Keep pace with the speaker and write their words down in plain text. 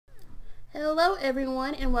Hello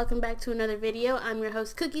everyone and welcome back to another video. I'm your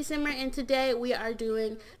host Cookie Simmer and today we are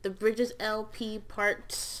doing the Bridges LP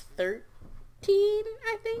part 13,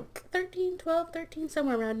 I think. 13, 12, 13,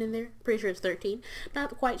 somewhere around in there. Pretty sure it's 13.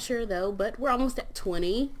 Not quite sure though, but we're almost at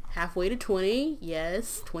 20. Halfway to 20.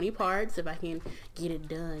 Yes, 20 parts if I can get it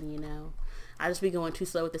done, you know. I just be going too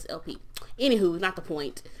slow with this LP. Anywho, not the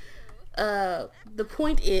point. The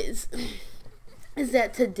point is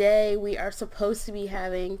that today we are supposed to be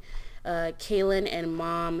having Kaylin and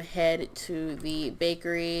Mom head to the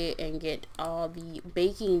bakery and get all the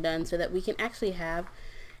baking done so that we can actually have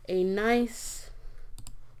a nice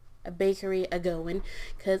bakery a-going,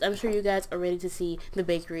 because I'm sure you guys are ready to see the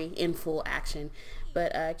bakery in full action.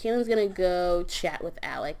 But Kaylin's gonna go chat with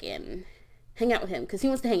Alec and hang out with him because he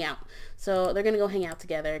wants to hang out. So they're gonna go hang out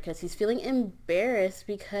together because he's feeling embarrassed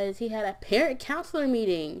because he had a parent counselor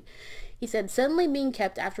meeting. He said suddenly being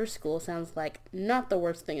kept after school sounds like not the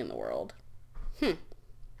worst thing in the world. That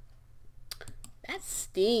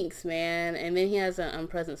stinks, man. And then he has an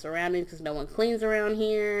unpleasant surroundings because no one cleans around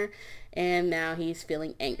here. And now he's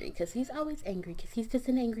feeling angry because he's always angry because he's just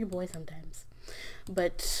an angry boy sometimes.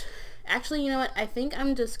 But actually, you know what? I think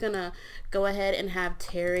I'm just gonna go ahead and have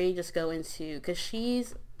Terry just go into, because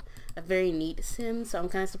she's a very neat sim, so I'm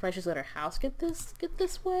kind of surprised she's let her house get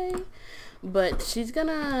this way. But she's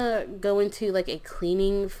gonna go into like a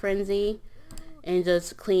cleaning frenzy and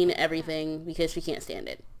just clean everything because she can't stand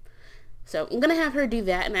it. So I'm gonna have her do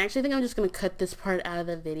that, and I actually think I'm just gonna cut this part out of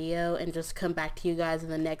the video and just come back to you guys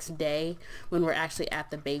the next day when we're actually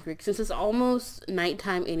at the bakery, since it's almost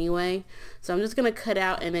nighttime anyway. So I'm just gonna cut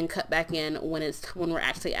out and then cut back in when we're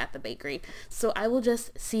actually at the bakery. So I will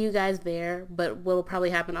just see you guys there, but what'll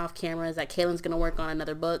probably happen off camera is that Kaylin's gonna work on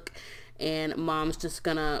another book and Mom's just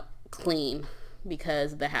gonna clean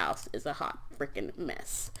because the house is a hot freaking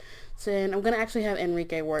mess. So then I'm gonna actually have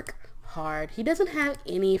Enrique work hard. He doesn't have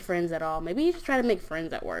any friends at all. Maybe he should try to make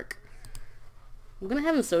friends at work. I'm gonna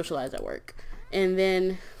have him socialize at work, and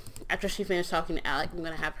then after she finishes talking to Alec, I'm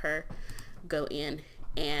gonna have her go in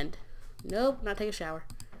and not take a shower.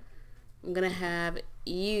 I'm gonna have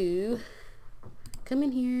you come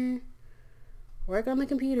in here, work on the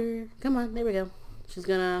computer. Come on, there we go. She's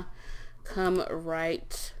gonna come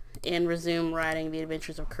right and resume writing The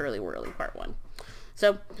Adventures of Curly Wurly Part 1.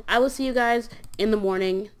 So I will see you guys in the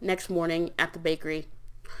morning, next morning at the bakery.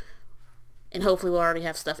 And hopefully we'll already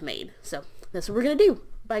have stuff made. So that's what we're going to do.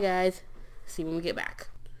 Bye guys. See you when we get back.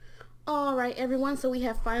 Alright everyone, so we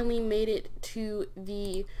have finally made it to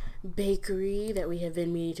the bakery that we have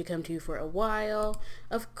been meaning to come to for a while.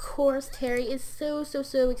 Of course, Terry is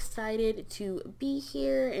so excited to be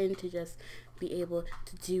here and to just be able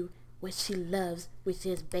to do what she loves, which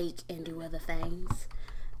is bake and do other things.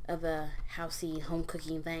 Other housey home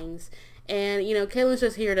cooking things. And you know, Kaylin's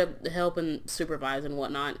just here to help and supervise and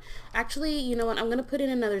whatnot. Actually, you know what, I'm gonna put in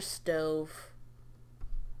another stove.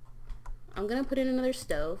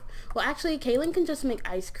 Well, actually, Kaylin can just make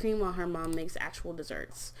ice cream while her mom makes actual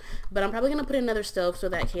desserts. But I'm probably gonna put in another stove so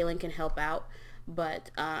that Kaylin can help out. But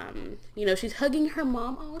you know, she's hugging her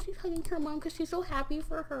mom. Oh, she's hugging her mom because she's so happy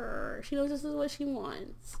for her. She knows this is what she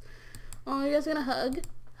wants. Oh, you guys gonna hug?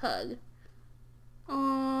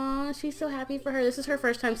 Aww, she's so happy for her. This is her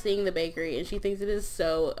first time seeing the bakery and she thinks it is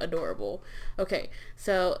so adorable. Okay,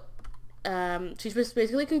 so she's just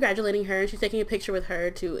basically congratulating her. She's taking a picture with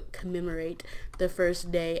her to commemorate the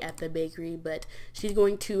first day at the bakery, but she's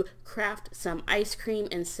going to craft some ice cream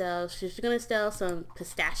and she's going to sell some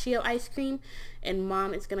pistachio ice cream, and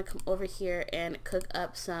Mom is going to come over here and cook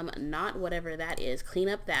up some whatever that is, clean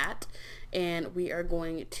up that, and we are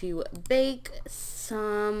going to bake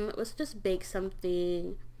let's just bake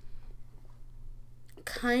something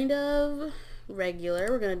kind of regular.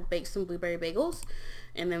 We're going to bake some blueberry bagels,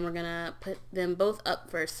 and then we're gonna put them both up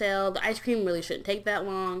for sale. The ice cream really shouldn't take that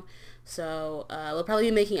long, so we'll probably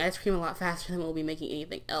be making ice cream a lot faster than we'll be making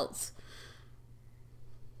anything else.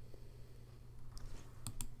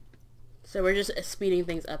 So we're just speeding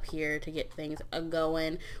things up here to get things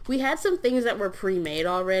going. We had some things that were pre-made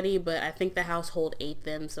already, but I think the household ate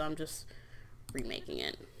them, so I'm just remaking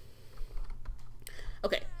it.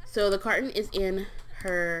 Okay, so the carton is in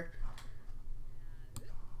her,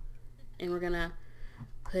 and we're gonna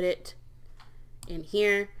put it in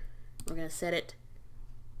here. We're gonna set it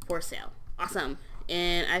for sale. Awesome.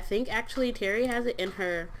 And I think actually Terry has it in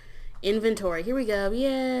her inventory. Here we go.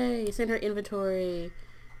 Yay, it's in her inventory.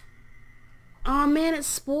 Oh man, it's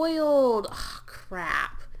spoiled. Oh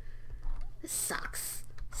crap, this sucks.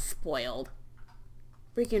 Spoiled.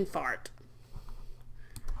 Freaking fart.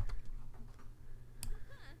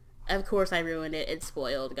 Of course I ruined it. It's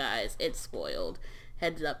spoiled, guys. It's spoiled.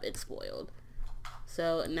 heads up, it's spoiled.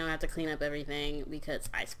 So now I have to clean up everything because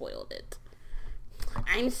I spoiled it.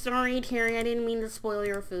 I'm sorry, Terry. I didn't mean to spoil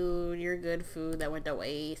your food. Your good food that went to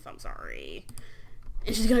waste. I'm sorry.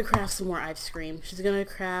 And she's gonna craft some more ice cream. She's gonna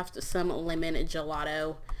craft some lemon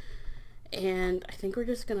gelato. And I think we're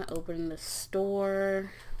just gonna open the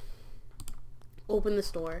store.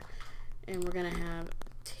 And we're gonna have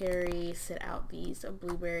Terry set out these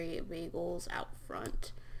blueberry bagels out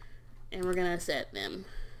front. And we're gonna set them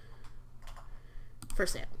for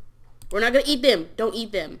sale. We're not gonna eat them. Don't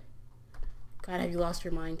eat them. God, have you lost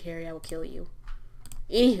your mind, Terry? I will kill you.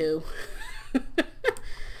 Anywho.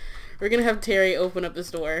 We're gonna have Terry open up the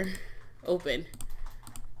store. Open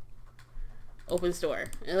store.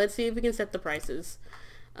 And let's see if we can set the prices.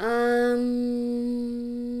 We're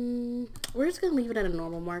just gonna leave it at a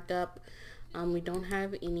normal markup. We don't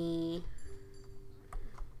have any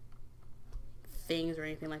things or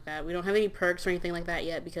anything like that. We don't have any perks or anything like that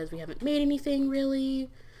yet because we haven't made anything really.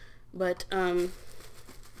 But and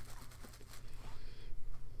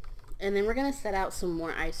then we're gonna set out some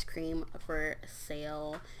more ice cream for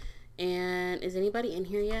sale. And is anybody in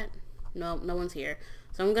here yet? No, no one's here.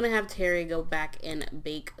 So I'm gonna have Terry go back and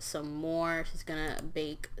bake some more. She's gonna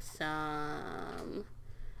bake some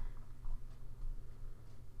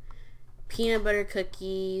peanut butter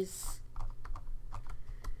cookies.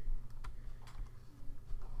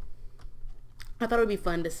 I thought it would be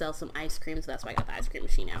fun to sell some ice cream, so that's why I got the ice cream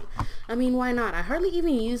machine out. I mean, why not? I hardly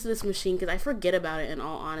even use this machine because I forget about it in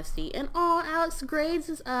all honesty. And oh, Alex grades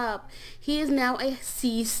is up. He is now a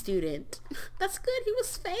C student. That's good. He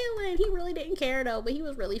was failing. He really didn't care though, but he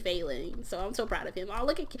was really failing. So I'm so proud of him. Oh,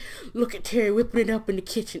 look at Terry whipping it up in the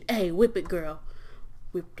kitchen. Hey, whip it, girl.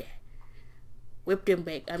 Whip that. Whip them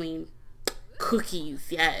cookies.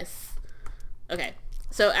 Yes. Okay.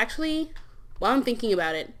 So actually, while I'm thinking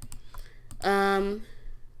about it,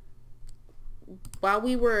 while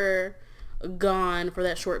we were gone for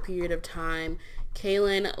that short period of time,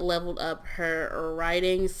 Kaylin leveled up her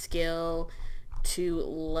writing skill to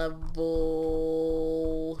level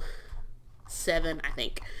 7, I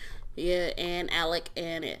think. Yeah, and Alec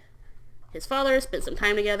and his father spent some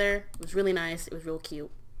time together. It was really nice. It was real cute.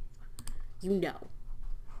 You know.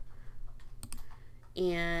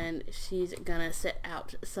 And she's gonna set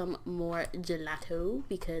out some more gelato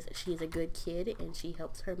because she's a good kid and she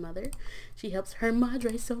helps her mother. She helps her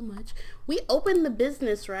madre so much. We opened the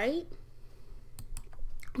business, right?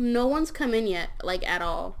 No one's come in yet, like at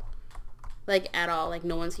all. Like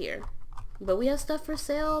no one's here. But we have stuff for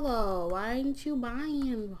sale though. Why aren't you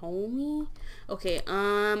buying, homie? Okay,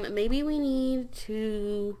 maybe we need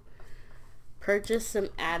to purchase some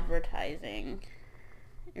advertising.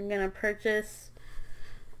 I'm gonna purchase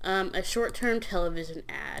a short-term television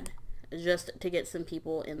ad just to get some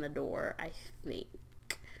people in the door, I think.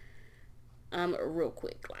 Real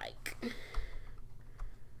quick, like.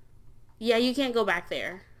 Yeah, you can't go back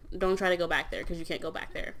there. Don't try to go back there because you can't go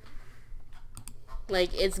back there. Like,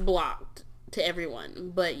 it's blocked to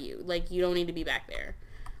everyone but you. Like, you don't need to be back there.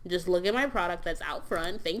 Just look at my product that's out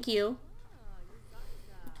front. Thank you.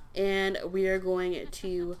 And we are going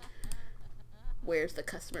to... Where's the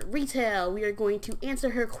customer? Retail. We are going to answer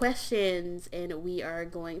her questions. And we are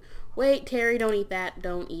going... Wait, Terry, don't eat that.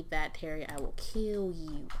 Don't eat that, Terry. I will kill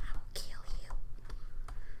you. I will kill you.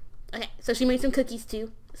 Okay, so she made some cookies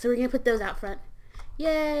too. So we're going to put those out front.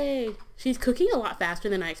 Yay! She's cooking a lot faster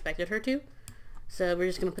than I expected her to. So we're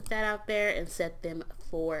just going to put that out there and set them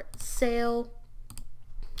for sale.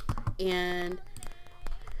 And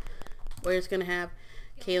we're just going to have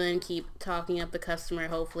Kaylin keep talking up the customer.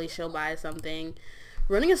 Hopefully she'll buy something.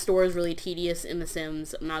 Running a store is really tedious in The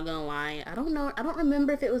Sims, I'm not gonna lie. I don't know, I don't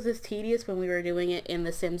remember if it was this tedious when we were doing it in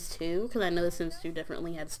The Sims 2, because I know The Sims 2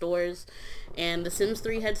 definitely had stores, and The Sims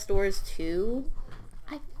 3 had stores too,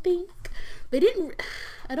 I think. They didn't,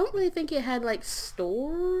 I don't really think it had like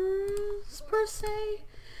stores per se.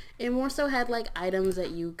 It more so had like items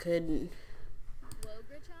that you could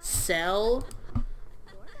sell.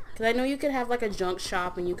 Because I know you could have like a junk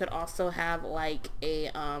shop, and you could also have like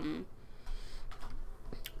a,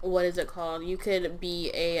 what is it called? You could be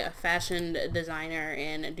a fashion designer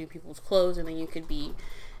and do people's clothes, and then you could be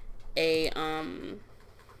a,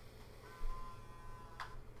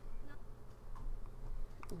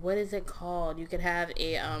 what is it called? You could have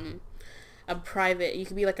a private, you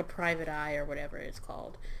could be like a private eye or whatever it's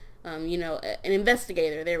called. You know, an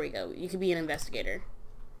investigator. There we go. You could be an investigator.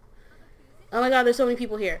 Oh my god, there's so many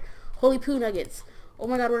people here. Holy poo nuggets. Oh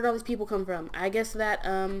my god, where did all these people come from? I guess that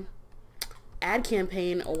ad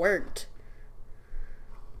campaign worked.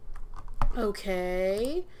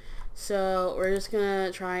 Okay. So we're just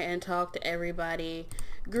gonna try and talk to everybody.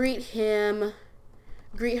 Greet him.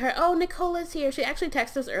 Greet her. Oh, Nicola's here. She actually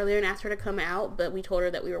texted us earlier and asked her to come out, but we told her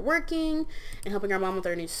that we were working and helping our mom with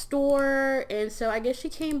our new store. And so I guess she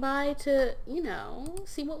came by to, you know,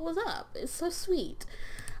 see what was up. It's so sweet.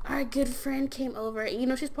 Our good friend came over. You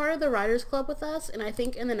know, she's part of the Writers Club with us, and I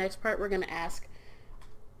think in the next part we're gonna ask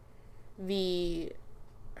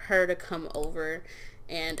her to come over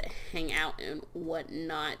and hang out and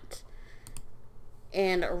whatnot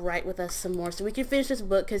and write with us some more so we can finish this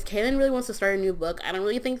book, because Kaylin really wants to start a new book. I don't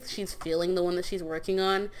really think she's feeling the one that she's working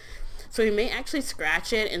on, so we may actually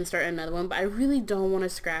scratch it and start another one, but I really don't want to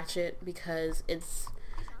scratch it because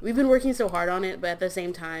we've been working so hard on it, but at the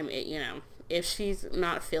same time, you know, if she's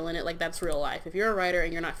not feeling it, like, that's real life. If you're a writer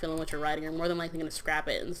and you're not feeling what you're writing, you're more than likely going to scrap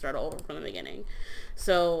it and start over from the beginning.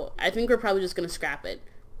 So I think we're probably just going to scrap it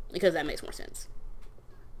because that makes more sense.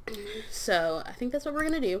 So I think that's what we're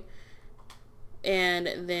going to do.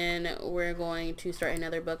 And then we're going to start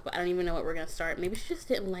another book, but I don't even know what we're going to start. Maybe she just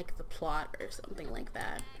didn't like the plot or something like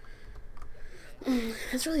that.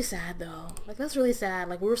 That's really sad, though. Like, that's really sad.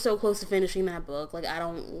 Like, we were so close to finishing that book. Like, I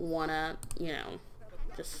don't want to, you know,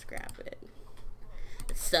 just scrap it.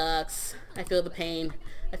 It sucks. I feel the pain.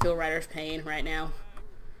 I feel writer's pain right now.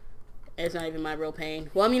 It's not even my real pain.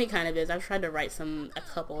 Well, I mean, it kind of is. I've tried to write a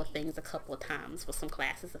couple of things a couple of times with some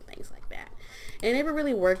classes and things like that. And it never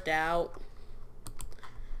really worked out.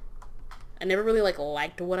 I never really, like,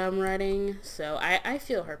 liked what I'm writing. So, I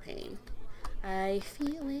feel her pain. I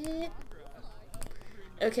feel it.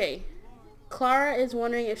 Okay. Clara is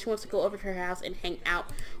wondering if she wants to go over to her house and hang out.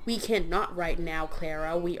 We cannot right now,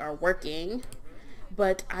 Clara. We are working.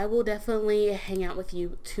 But I will definitely hang out with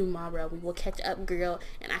you tomorrow. We will catch up, girl,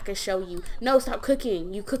 and I can show you. No, stop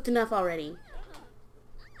cooking. You cooked enough already.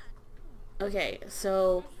 Okay,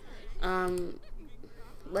 so,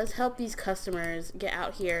 let's help these customers get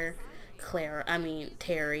out here,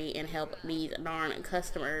 Terry, and help these darn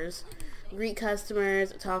customers. Greet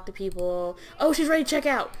customers, talk to people. Oh, she's ready to check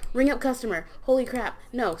out. Ring up customer. Holy crap.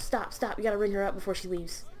 No, stop. You gotta ring her up before she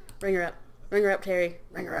leaves. Ring her up. Ring her up, Terry.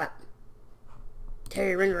 Ring her up.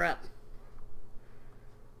 Terry, ring her up.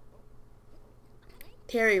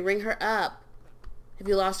 Terry, ring her up. Have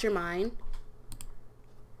you lost your mind?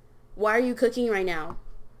 Why are you cooking right now?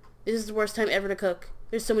 This is the worst time ever to cook.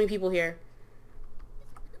 There's so many people here.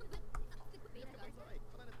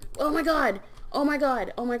 Oh my god. Oh my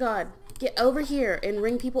god. Oh my god. Get over here and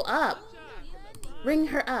ring people up. Ring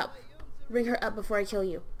her up. Ring her up before I kill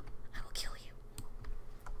you. I will kill you.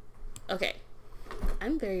 Okay.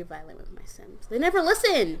 I'm very violent with my Sims. They never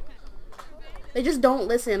listen. They just don't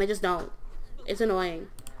listen. They just don't. It's annoying.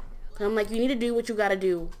 I'm like, you need to do what you gotta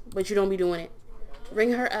do, but you don't be doing it.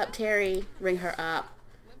 Ring her up, Terry. Ring her up.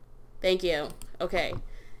 Thank you. Okay.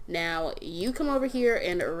 Now, you come over here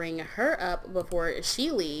and ring her up before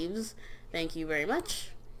she leaves. Thank you very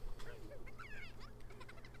much.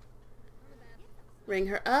 Ring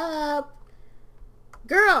her up.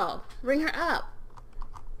 Girl, ring her up.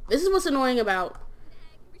 This is what's annoying about...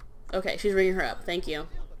 Okay, she's ringing her up. Thank you.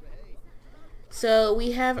 So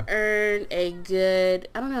we have earned a good...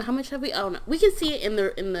 I don't know, how much have we... Oh, no. We can see it in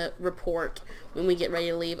the report when we get ready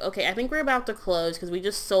to leave. Okay, I think we're about to close because we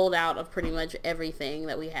just sold out of pretty much everything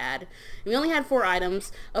that we had. We only had 4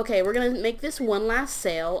 items. Okay, we're going to make this one last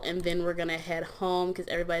sale and then we're going to head home because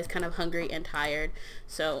everybody's kind of hungry and tired.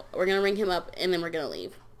 So we're going to ring him up and then we're going to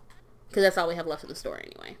leave because that's all we have left in the store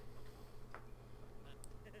anyway.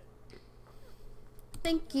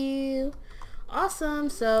 Thank you. Awesome.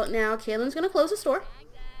 So now Kaylin's going to close the store.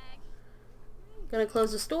 Going to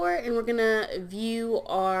close the store and we're going to view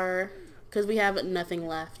our... because we have nothing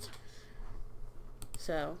left.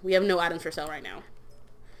 So we have no items for sale right now.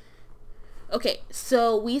 Okay,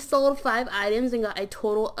 so we sold 5 items and got a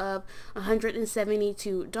total of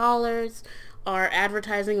 $172. Our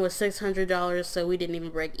advertising was $600, so we didn't even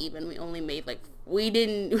break even. We only made like...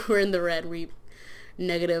 we're in the red. We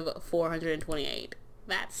negative 428.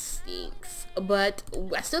 That stinks. But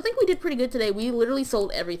I still think we did pretty good today. We literally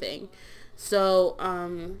sold everything. So,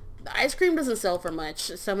 the ice cream doesn't sell for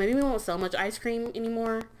much. So maybe we won't sell much ice cream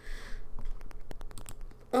anymore.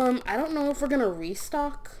 I don't know if we're gonna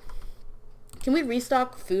restock. Can we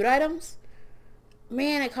restock food items?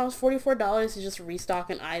 Man, it costs $44 to just restock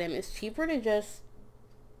an item. It's cheaper to just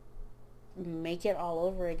make it all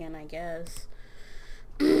over again, I guess.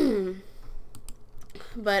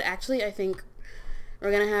 But actually, I think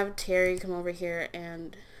we're gonna have Terry come over here,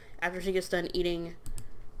 and after she gets done eating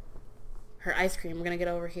her ice cream, we're gonna get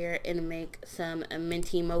over here and make some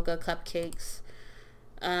minty mocha cupcakes.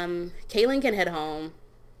 Kaylin can head home.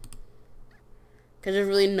 because there's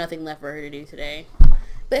really nothing left for her to do today.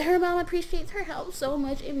 But her mom appreciates her help so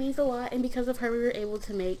much. It means a lot. And because of her, we were able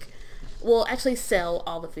to make, well, actually sell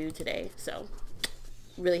all the food today. So,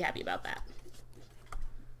 really happy about that.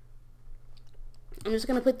 I'm just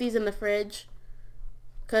going to put these in the fridge.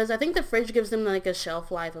 Because I think the fridge gives them like a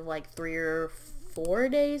shelf life of like 3 or 4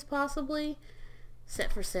 days possibly.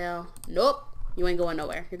 Set for sale. Nope. You ain't going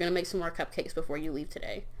nowhere. You're going to make some more cupcakes before you leave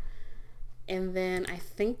today. And then I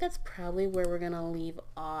think that's probably where we're going to leave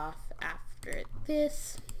off after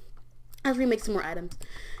this. As we make some more items.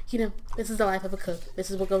 You know, this is the life of a cook. This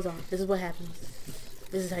is what goes on. This is what happens.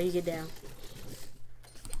 This is how you get down.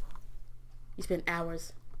 You spend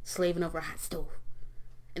hours slaving over a hot stove.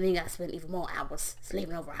 And then you gotta spend even more hours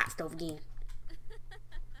slaving over a hot stove again.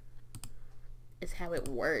 It's how it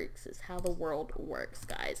works. It's how the world works,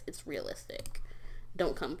 guys. It's realistic.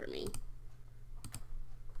 Don't come for me.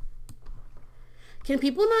 Can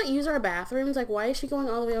people not use our bathrooms? Like, why is she going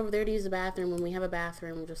all the way over there to use the bathroom when we have a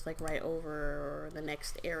bathroom just, like, right over the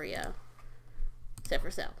next area? Set for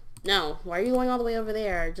sale. No. Why are you going all the way over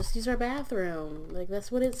there? Just use our bathroom. Like,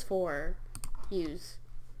 that's what it's for. Use.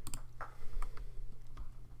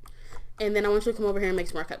 And then I want you to come over here and make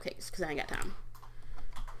some more cupcakes, because I ain't got time.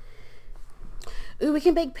 Ooh, we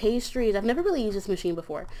can bake pastries. I've never really used this machine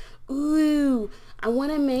before. Ooh, I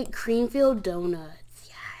want to make cream-filled donuts.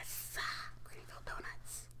 Yes, cream-filled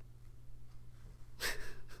donuts.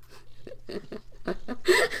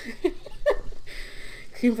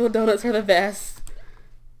 Cream-filled donuts are the best.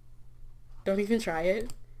 Don't even try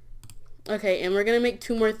it. Okay, and we're going to make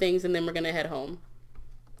 2 more things, and then we're going to head home.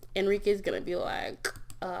 Enrique's going to be like,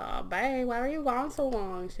 babe, why are you gone so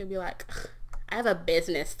long? She'll be like, I have a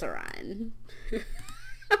business to run.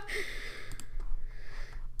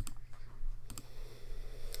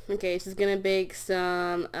 Okay, she's gonna bake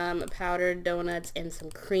some powdered donuts and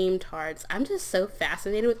some cream tarts. I'm just so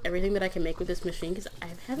fascinated with everything that I can make with this machine because I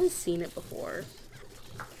haven't seen it before.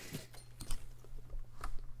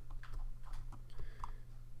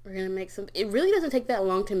 We're gonna make some, it really doesn't take that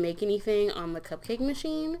long to make anything on the cupcake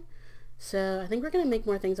machine. So I think we're gonna make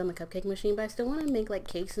more things on the cupcake machine, but I still want to make like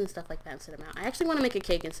cakes and stuff like that and set them out. I actually want to make a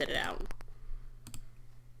cake and set it out.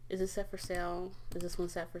 Is this set for sale? Is this one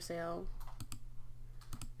set for sale?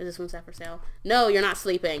 Is this one set for sale? No, you're not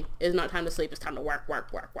sleeping. It's not time to sleep. It's time to work,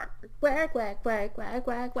 work, work, work. Work, work, work, work,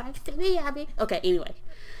 work, work. Okay, anyway.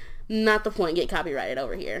 Not the point. Get copyrighted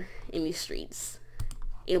over here in these streets.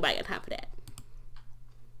 Anybody got time for that?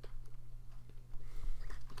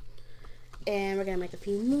 And we're gonna make a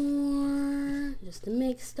few more just to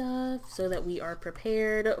make stuff so that we are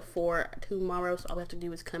prepared for tomorrow. So all we have to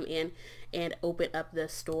do is come in and open up the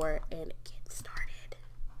store and get started.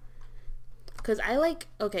 Because I like,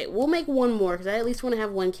 okay, we'll make one more because I at least want to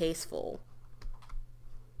have one case full.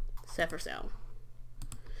 Set for sale.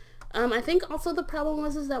 I think also the problem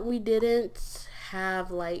was is that we didn't have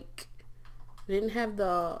like, we didn't have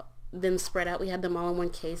them spread out. We had them all in one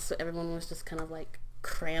case, so everyone was just kind of like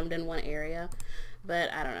crammed in one area.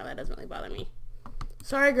 But I don't know, that doesn't really bother me.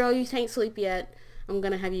 Sorry girl, you can't sleep yet. I'm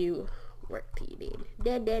gonna have you work till you dead.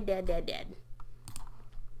 Dead, dead, dead, dead, dead.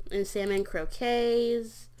 And salmon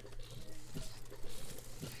croquets.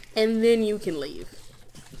 And then you can leave.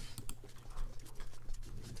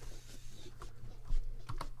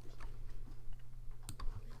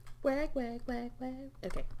 Whack, whack, whack, whack.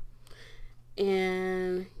 Okay.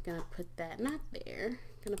 And gonna put that not there.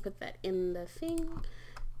 Gonna put that in the thing.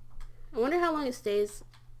 I wonder how long it stays.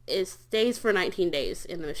 It stays for 19 days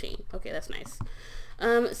in the machine. Okay, that's nice.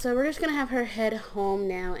 So we're just gonna have her head home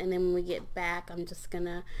now, and then when we get back, I'm just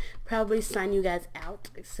gonna probably sign you guys out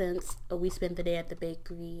since we spent the day at the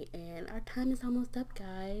bakery and our time is almost up,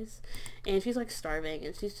 guys. And she's like starving,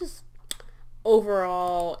 and she's just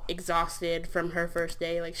overall exhausted from her first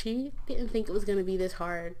day. Like, she didn't think it was gonna be this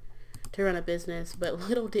hard to run a business, but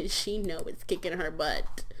little did she know it's kicking her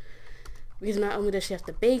butt. Because not only does she have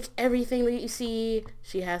to bake everything that you see,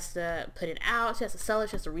 she has to put it out, she has to sell it,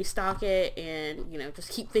 she has to restock it, and, you know, just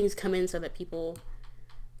keep things coming so that people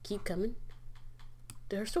keep coming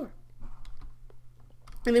to her store.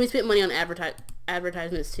 And then we spent money on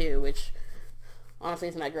advertisements too, which honestly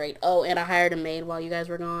is not great. Oh, and I hired a maid while you guys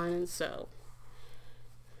were gone, so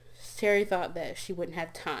Terry thought that she wouldn't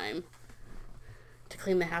have time to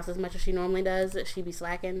clean the house as much as she normally does, that she'd be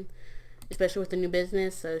slacking, especially with the new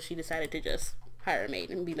business, so she decided to just hire a maid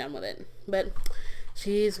and be done with it. But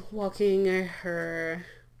she's walking her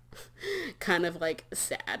kind of like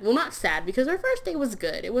sad. Well, not sad, because her first day was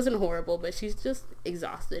good. It wasn't horrible, but she's just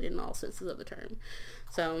exhausted in all senses of the term.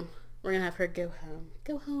 So we're gonna have her go home.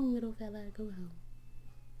 Go home, little fella, go home.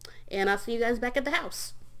 And I'll see you guys back at the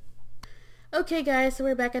house. Okay guys, so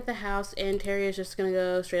we're back at the house and Terry is just gonna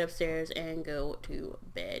go straight upstairs and go to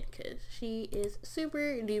bed because she is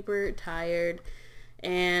super duper tired,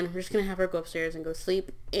 and we're just gonna have her go upstairs and go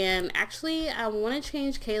sleep. And actually I want to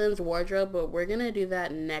change Kaylin's wardrobe, but we're gonna do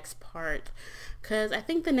that next part because I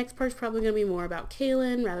think the next part is probably gonna be more about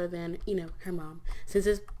Kaylin rather than, you know, her mom, since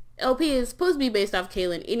this LP is supposed to be based off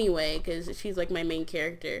Kaylin anyway because she's like my main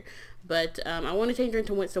character. But I want to change her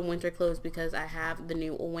into some winter clothes because I have the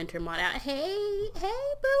new winter mod out. Hey, boo,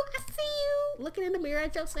 I see you. Looking in the mirror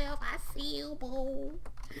at yourself. I see you, boo.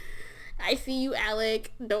 I see you,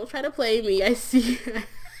 Alec. Don't try to play me. I see you.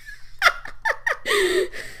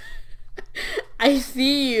 I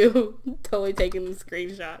see you. Totally taking the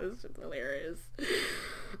screenshot. It's just hilarious.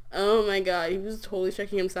 Oh my god. He was totally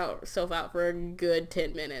checking himself out for a good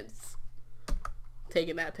 10 minutes.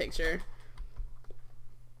 Taking that picture.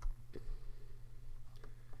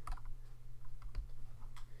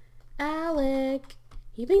 Alec.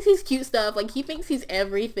 He thinks he's cute stuff. Like, he thinks he's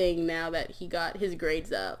everything now that he got his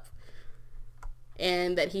grades up.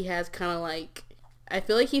 And that he has kind of like... I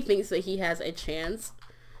feel like he thinks that he has a chance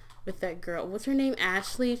with that girl. What's her name?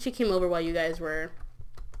 Ashley? She came over while you guys were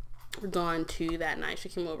gone to that night. She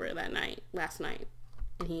came over that night, last night.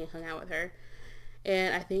 And he hung out with her.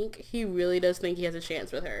 And I think he really does think he has a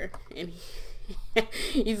chance with her. And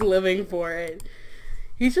he's living for it.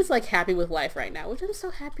 He's just like happy with life right now, which I'm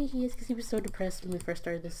so happy he is because he was so depressed when we first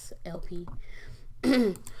started this LP.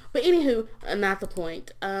 But anywho, not the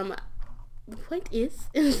point. The point is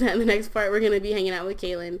that in the next part we're going to be hanging out with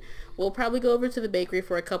Kaylin. We'll probably go over to the bakery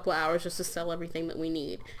for a couple hours just to sell everything that we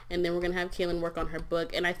need. And then we're going to have Kaylin work on her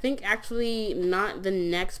book. And I think actually not the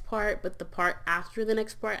next part, but the part after the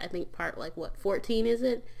next part. I think part like what, 14 is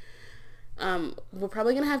it? We're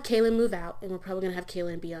probably gonna have Kaylin move out, and we're probably gonna have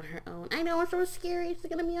Kaylin be on her own. I know, it's so scary. She's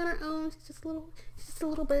gonna be on her own. She's just a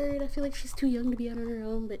little bird. I feel like she's too young to be on her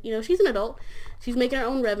own, but you know, she's an adult. She's making her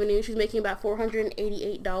own revenue. She's making about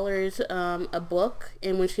 $488 a book,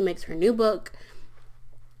 and when she makes her new book,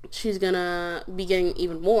 she's gonna be getting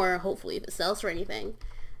even more, hopefully, if it sells for anything.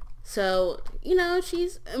 So, you know,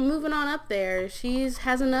 she's moving on up there. She's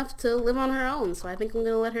has enough to live on her own, so I think I'm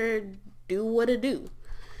gonna let her do what it do.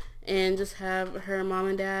 And just have her mom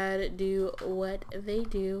and dad do what they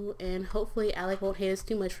do, and hopefully Alec won't hate us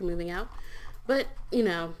too much for moving out. But, you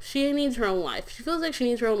know, she needs her own life. She feels like she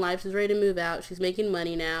needs her own life. She's ready to move out. She's making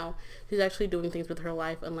money now. She's actually doing things with her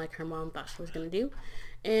life, unlike her mom thought she was going to do.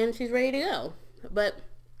 And she's ready to go. But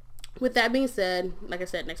with that being said, like I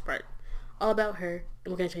said, next part, all about her.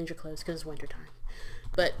 And we're going to change her clothes because it's winter time.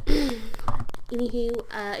 But anywho,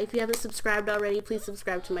 if you haven't subscribed already, please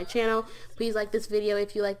subscribe to my channel. Please like this video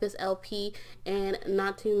if you like this LP, and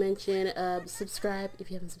not to mention subscribe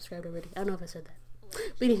if you haven't subscribed already. I don't know if I said that,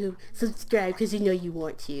 but anywho, subscribe because you know you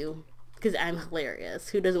want to, because I'm hilarious.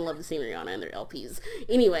 Who doesn't love to see Rihanna and their LPs?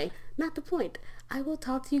 Anyway, not the point. I will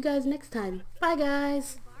talk to you guys next time. Bye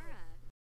guys.